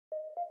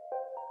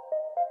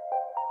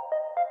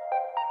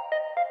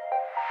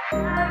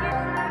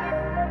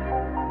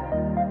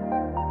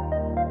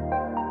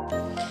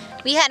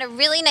We had a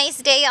really nice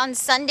day on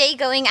Sunday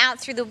going out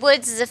through the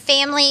woods as a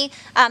family,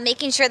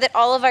 making sure that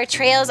all of our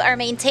trails are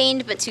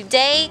maintained, but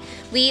today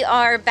we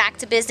are back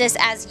to business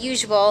as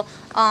usual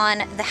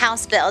on the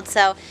house build.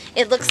 So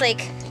it looks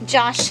like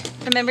Josh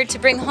remembered to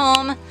bring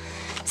home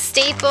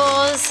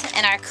staples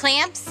and our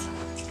clamps.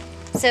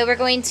 So we're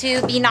going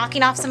to be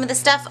knocking off some of the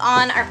stuff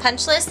on our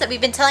punch list that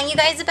we've been telling you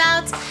guys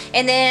about,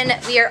 and then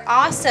we are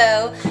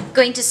also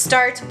going to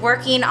start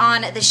working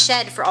on the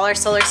shed for all our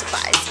solar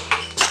supplies.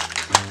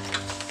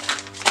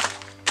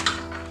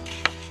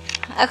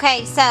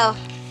 Okay, so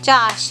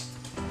Josh,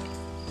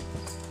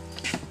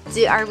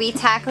 are we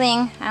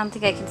tackling, I don't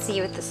think I can see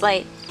you with this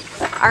light,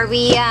 are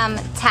we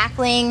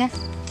tackling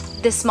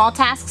the small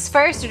tasks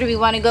first, or do we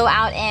want to go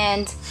out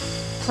and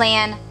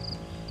plan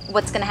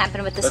what's going to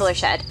happen with the solar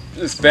shed?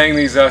 Just bang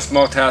these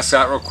small tasks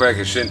out real quick.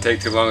 It shouldn't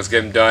take too long. Let's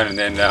get them done, and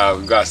then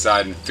we'll go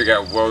outside and figure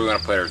out where we want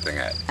to put everything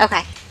at.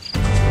 Okay.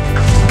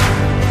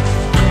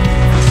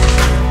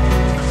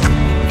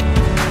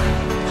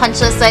 Punch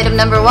list item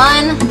number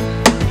 1.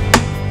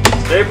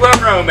 Staple up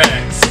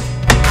Romex.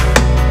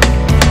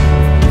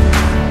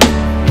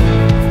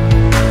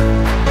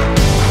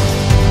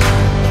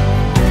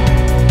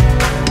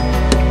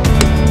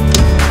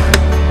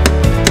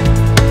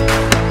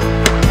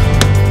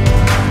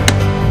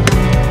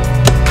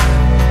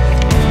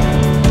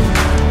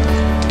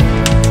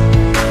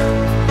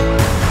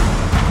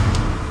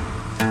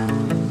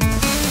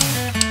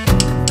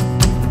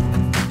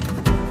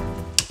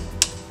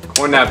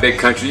 Come on now, big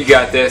country, you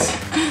got this.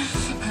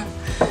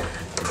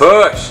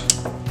 Push.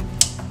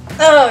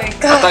 Oh my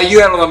god. I thought you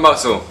had all the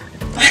muscle.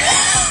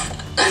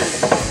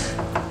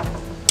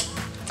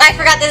 I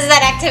forgot this is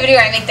that activity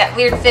where I make that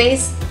weird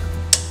face.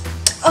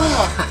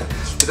 Oh.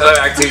 There's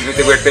other activities with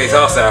the weird face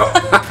also.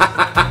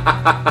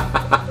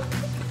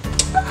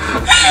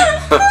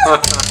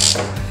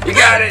 You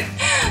got it.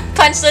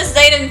 Punch list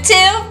item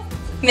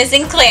 2,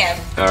 missing clamp.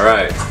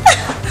 Alright.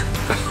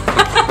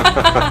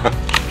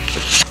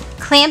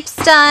 Clamp's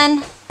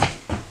done.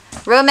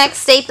 Romex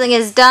stapling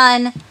is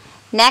done.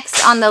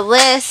 Next on the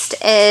list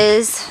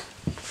is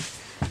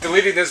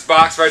deleting this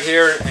box right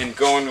here and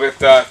going with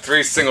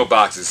 3 single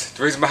boxes.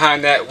 The reason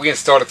behind that, we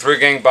installed a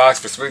 3-gang box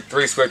for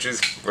 3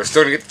 switches. We're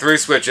still going to get 3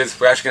 switches.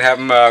 We're actually going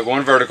to have them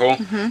going vertical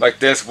like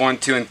this, 1,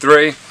 2, and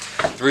 3.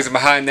 The reason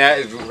behind that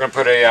is we're going to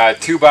put a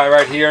 2x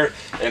right here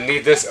and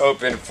leave this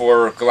open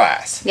for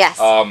glass. Yes.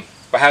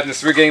 By having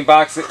this 3-gang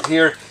box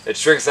here, it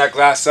shrinks that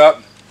glass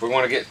up. We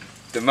want to get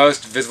the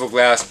most visible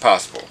glass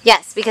possible.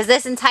 Yes, because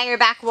this entire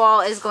back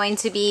wall is going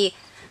to be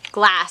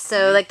glass.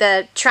 So like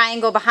the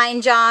triangle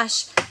behind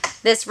Josh,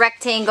 this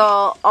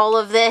rectangle, all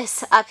of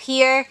this up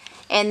here,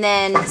 and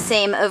then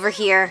same over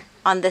here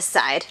on this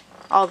side,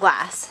 all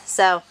glass.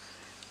 So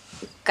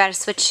gotta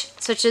switch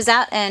those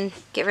out and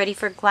get ready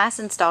for glass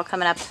install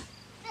coming up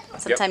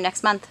sometime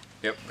next month.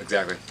 Yep,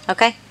 exactly.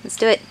 Okay, let's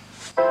do it.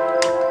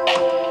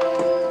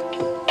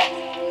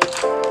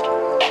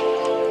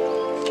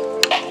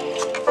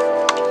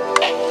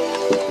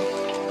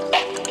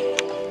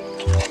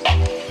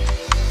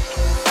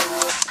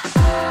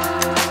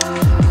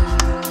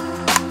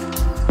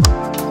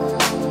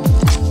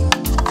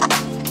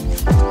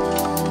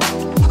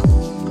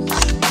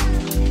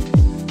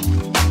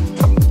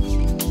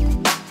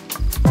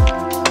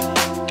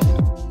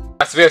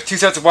 So we have 2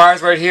 sets of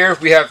wires right here.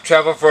 We have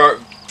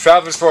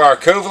travelers for our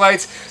cove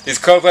lights. These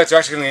cove lights are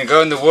actually going to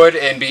go in the wood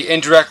and be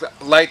indirect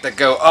light that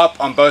go up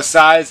on both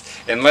sides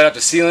and light up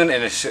the ceiling,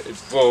 and it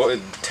will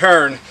in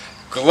turn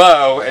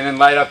glow and then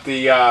light up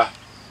the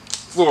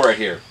floor right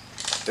here.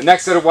 The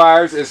next set of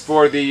wires is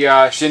for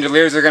the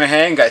chandeliers they're going to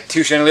hang. Got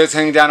 2 chandeliers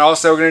hanging down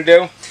also we're going to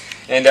do.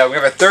 And we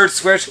have a 3rd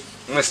switch.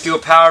 I'm going to steal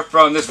power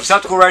from this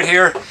receptacle right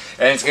here,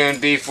 and it's going to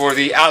be for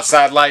the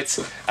outside lights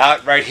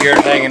out right here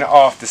hanging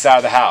off the side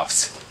of the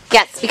house.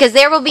 Yes, because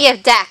there will be a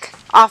deck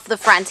off the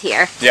front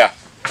here. Yeah.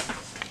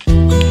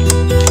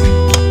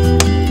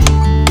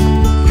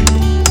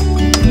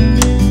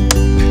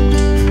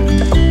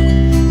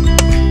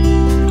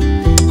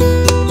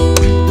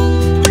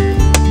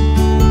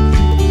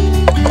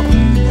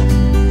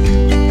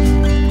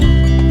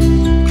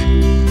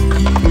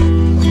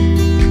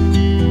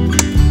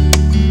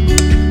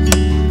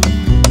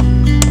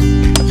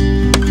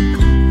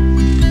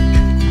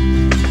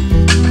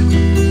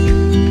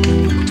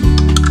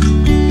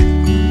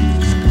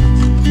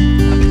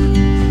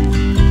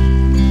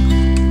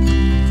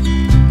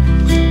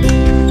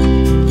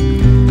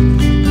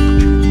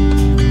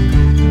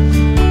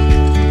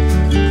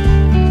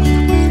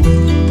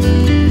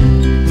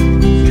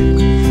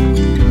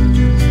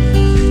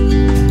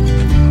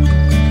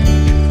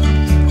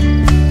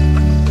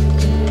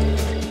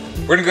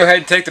 We're going to go ahead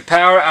and take the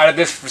power out of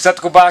this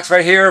receptacle box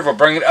right here. We'll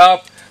bring it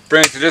up,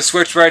 bring it to this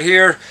switch right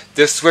here.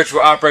 This switch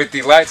will operate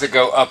the lights that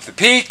go up the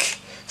peak.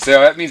 So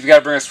that means we got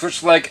to bring a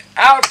switch leg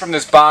out from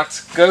this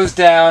box, goes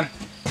down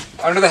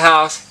under the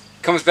house,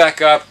 comes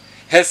back up,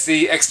 hits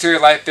the exterior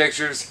light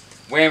fixtures,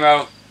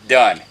 whammo,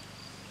 done.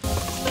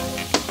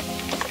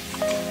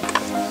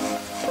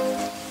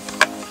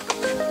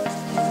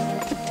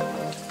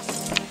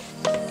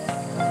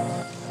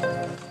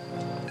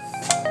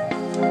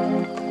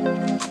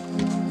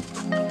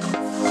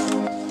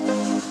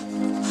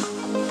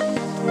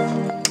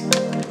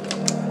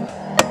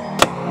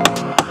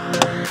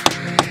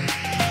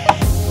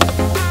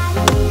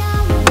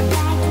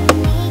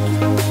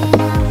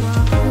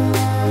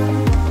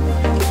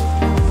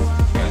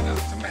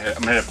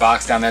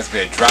 box down there. It's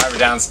gonna be a driver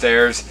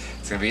downstairs.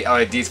 It's gonna be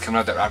LEDs coming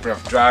out that wrap it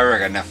up driver. I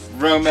got enough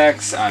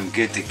Romex. I'm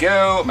good to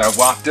go. I'm gonna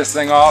waft this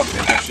thing off,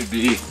 and that should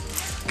be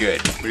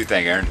good. What do you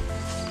think, Aaron?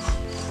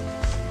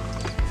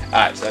 All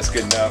right, so that's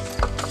good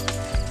enough.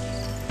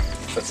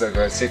 Let's go ahead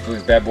and stick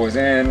these bad boys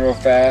in real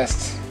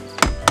fast.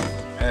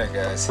 There it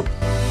goes.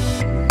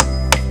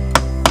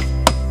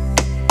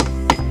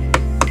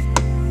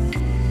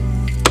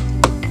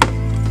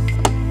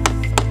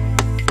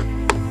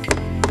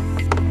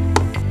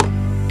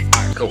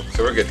 Alright, cool.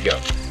 So we're good to go.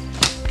 Get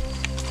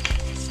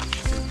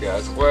these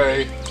guys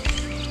away.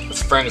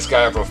 Let's frame this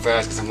guy up real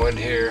fast because I'm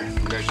waiting here.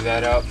 Measure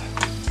that up.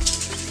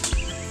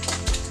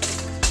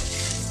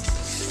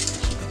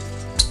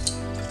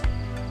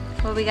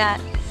 What we got?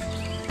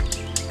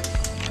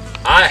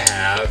 I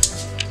have,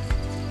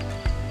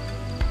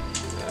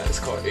 it's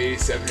called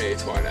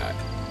 87/8. Why not?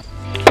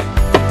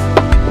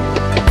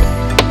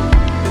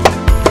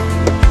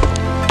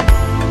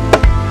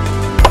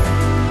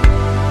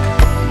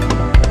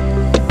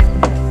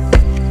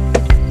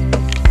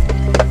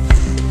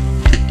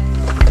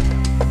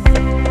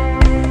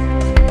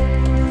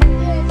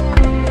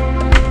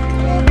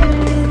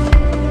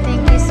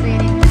 Thank you,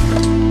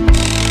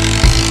 sweetie.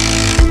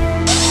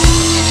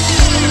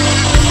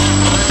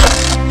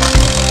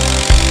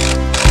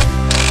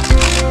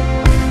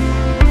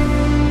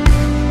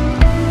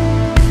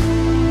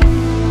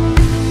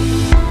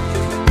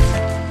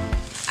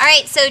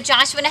 Alright, so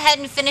Josh went ahead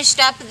and finished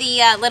up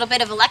the little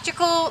bit of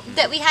electrical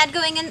that we had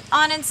going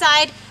on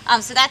inside.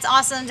 So that's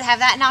awesome to have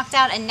that knocked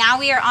out. And now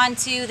we are on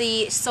to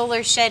the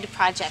solar shed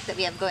project that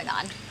we have going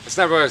on. It's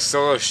not really a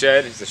solar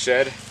shed, it's a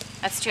shed.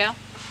 That's true.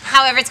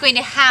 However, it's going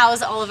to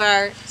house all of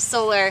our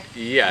solar,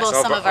 Yes,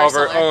 well, some of all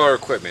our our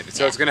equipment.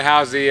 So Yeah. it's going to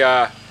house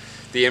the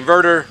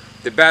inverter,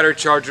 the battery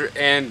charger,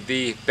 and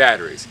the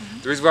batteries.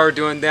 The reason why we're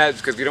doing that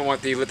is because we don't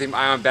want the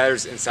lithium-ion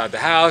batteries inside the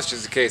house,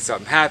 just in case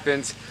something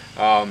happens.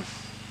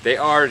 They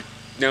are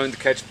known to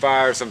catch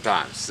fire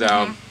sometimes.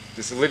 So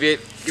just get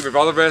rid of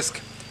all the risk,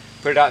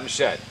 put it out in the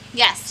shed.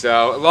 Yes.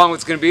 So along with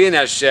what's going to be in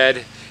that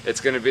shed,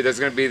 there's going to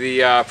be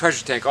the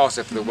pressure tank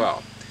also for the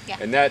well. Yeah.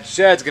 And that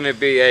shed's going to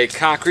be a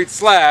concrete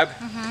slab.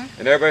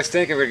 And everybody's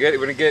thinking we're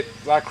going to get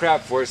a lot of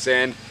crap for it,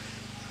 saying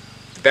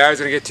the battery's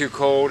going to get too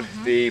cold,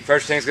 the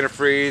pressure tank's going to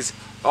freeze,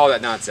 all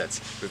that nonsense,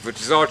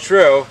 which is all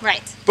true.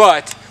 Right.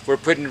 But we're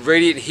putting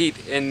radiant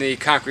heat in the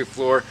concrete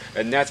floor,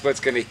 and that's what's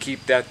going to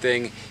keep that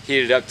thing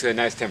heated up to a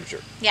nice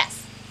temperature.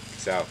 Yes.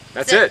 So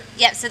that's it.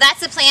 Yep, so that's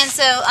the plan.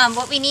 So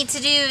what we need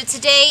to do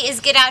today is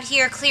get out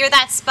here, clear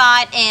that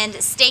spot, and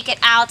stake it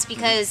out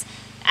because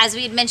as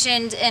we had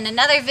mentioned in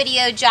another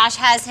video, Josh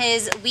has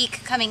his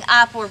week coming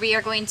up where we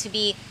are going to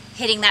be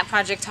hitting that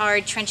project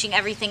hard, trenching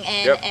everything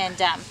in, Yep.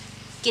 and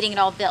getting it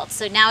all built.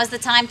 So now is the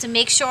time to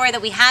make sure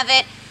that we have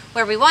it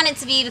where we want it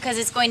to be because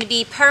it's going to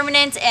be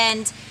permanent,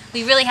 and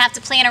we really have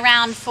to plan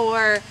around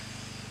for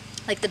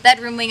like the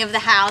bedroom wing of the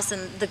house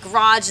and the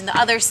garage and the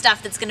other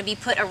stuff that's going to be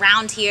put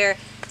around here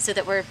so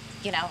that we're,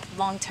 you know,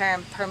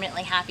 long-term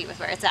permanently happy with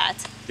where it's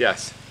at.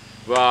 Yes.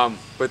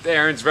 With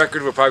Aaron's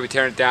record, we'll probably be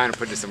tearing it down and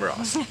putting it somewhere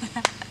else.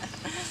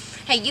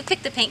 Hey, you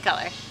picked the paint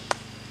color.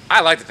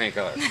 I like the paint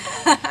color.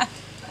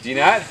 Do you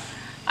not?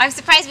 I'm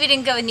surprised we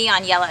didn't go with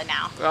neon yellow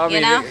now. Well, I mean,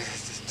 you know?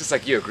 it's just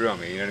like you, it grew on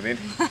me, you know what I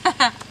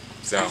mean?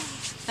 So,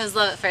 It was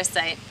love at first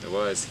sight. it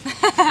was.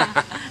 All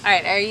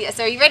right,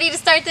 are you ready to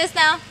start this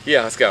now?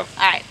 Yeah, let's go. All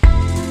right.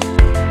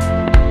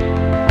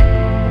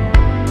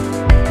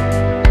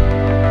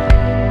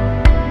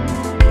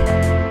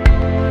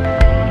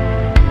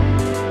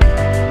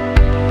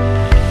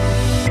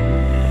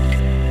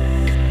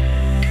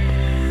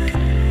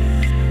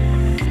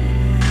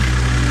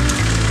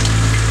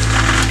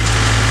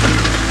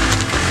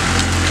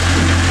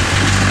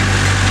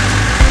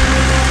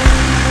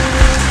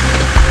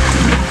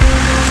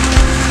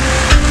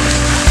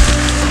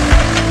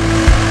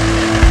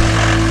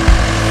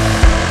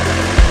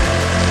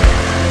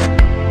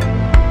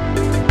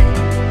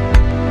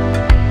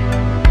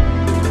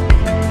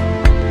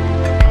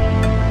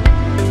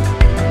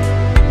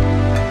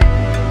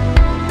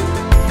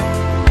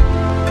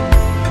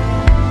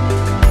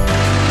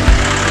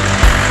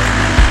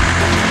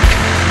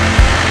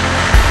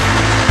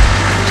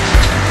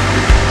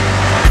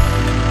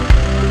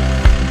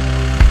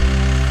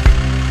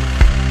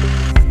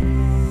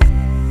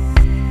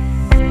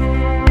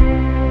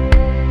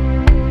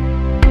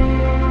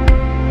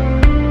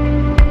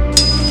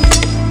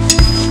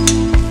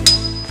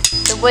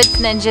 Woods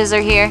ninjas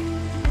are here.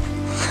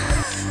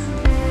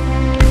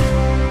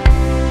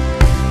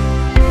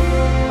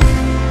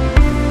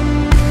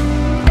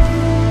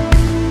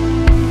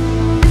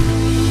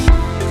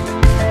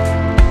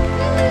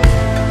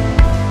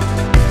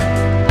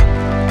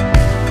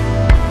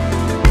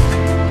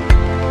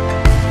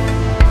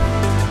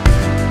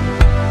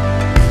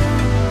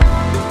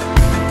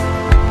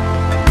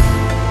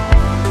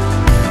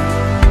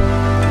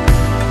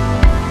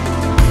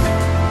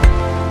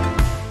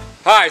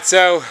 Alright,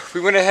 so we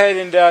went ahead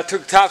and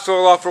took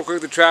topsoil off real quick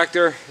with the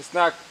tractor. It's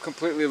not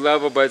completely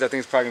level, but I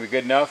think it's probably going to be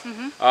good enough.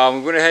 We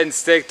went ahead and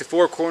staked the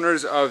 4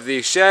 corners of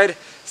the shed.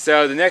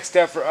 So the next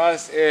step for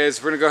us is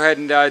we're going to go ahead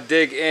and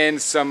dig in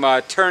some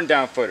turn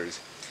down footers.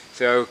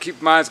 So keep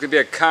in mind it's going to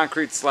be a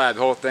concrete slab,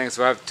 the whole thing,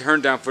 so I have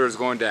turn down footers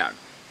going down.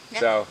 Yep.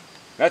 So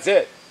that's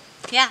it.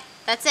 Yeah,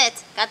 that's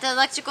it. Got the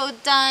electrical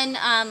done,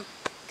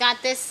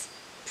 got this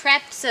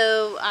prepped,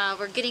 so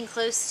we're getting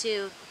close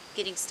to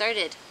getting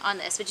started on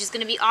this, which is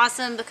going to be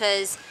awesome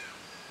because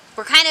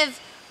we're kind of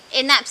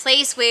in that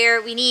place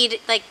where we need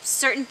like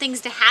certain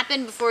things to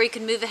happen before we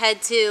can move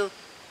ahead to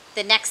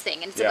the next thing,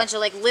 and it's a bunch of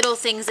like little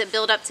things that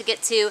build up to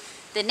get to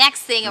the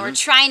next thing, and we're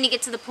trying to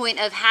get to the point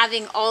of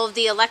having all of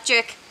the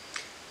electric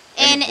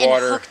in and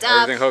water, hooked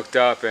up, everything hooked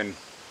up and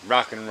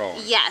rocking and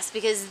rolling. Yes,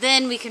 because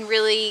then we can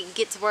really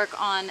get to work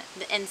on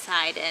the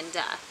inside, and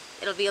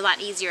it'll be a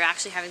lot easier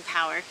actually having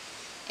power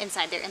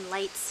inside there and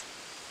lights,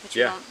 which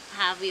we don't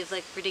have. We have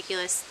like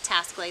ridiculous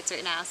task lights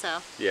right now, so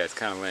yeah, it's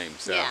kind of lame.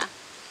 So yeah,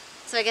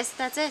 so I guess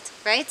that's it,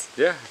 right?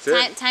 Yeah, that's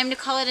it. Time to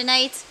call it a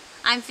night.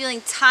 I'm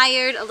feeling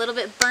tired, a little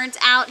bit burnt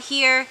out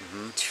here,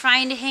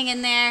 trying to hang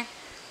in there.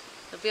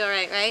 It'll be all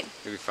right, right?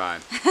 You'll be fine.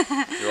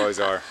 You always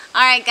are.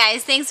 All right,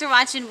 guys. Thanks for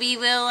watching. We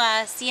will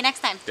see you next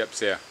time. Yep,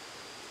 see ya.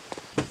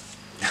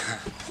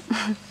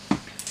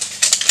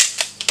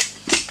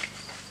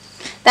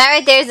 That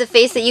right there is the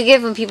face that you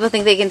give when people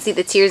think they can see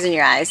the tears in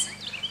your eyes.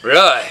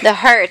 Really? The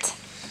hurt.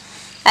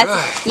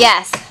 That's,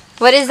 yes.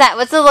 What is that?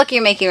 What's the look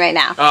you're making right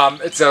now?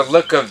 It's a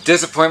look of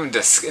disappointment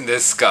and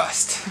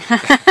disgust.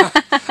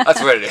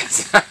 That's what it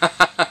is.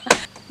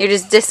 You're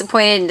just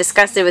disappointed and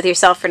disgusted with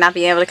yourself for not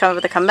being able to come up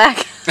with a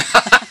comeback?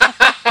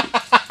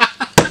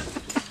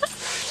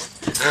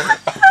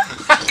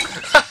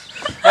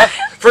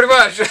 Pretty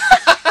much.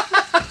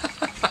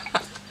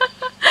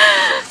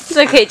 It's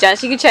okay,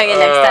 Josh. You can try again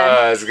next time.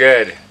 That's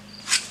good.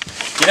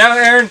 You know,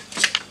 Aaron,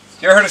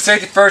 you ever heard of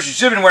safety first? You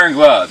should have been wearing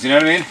gloves. You know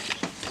what I mean?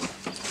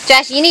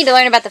 Josh, you need to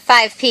learn about the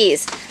 5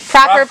 Ps.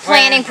 Proper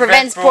planning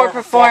prevents poor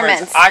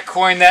performance. I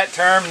coined that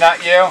term,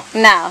 not you.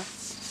 No.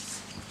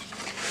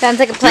 Sounds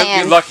like a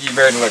plan. You're lucky you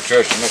married an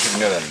electrician. I'm not sure if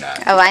you know that or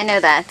not. Oh, I know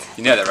that.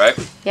 You know that, right?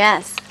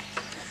 Yes.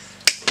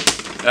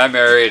 And I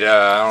married,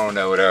 I don't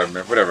know,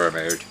 whatever I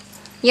married.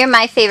 You're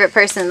my favorite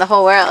person in the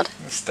whole world.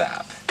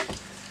 Stop.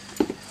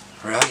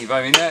 Really? You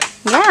probably mean that?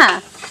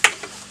 Yeah.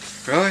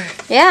 Really?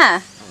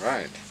 Yeah. All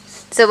right.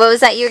 So what was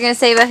that you were going to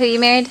say about who you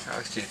married?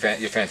 Oh,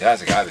 you're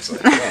fantastic, obviously.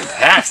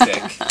 Fantastic.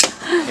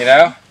 You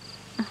know?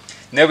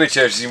 Nobody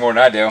cherishes you more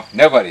than I do.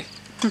 Nobody.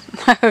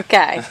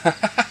 Okay.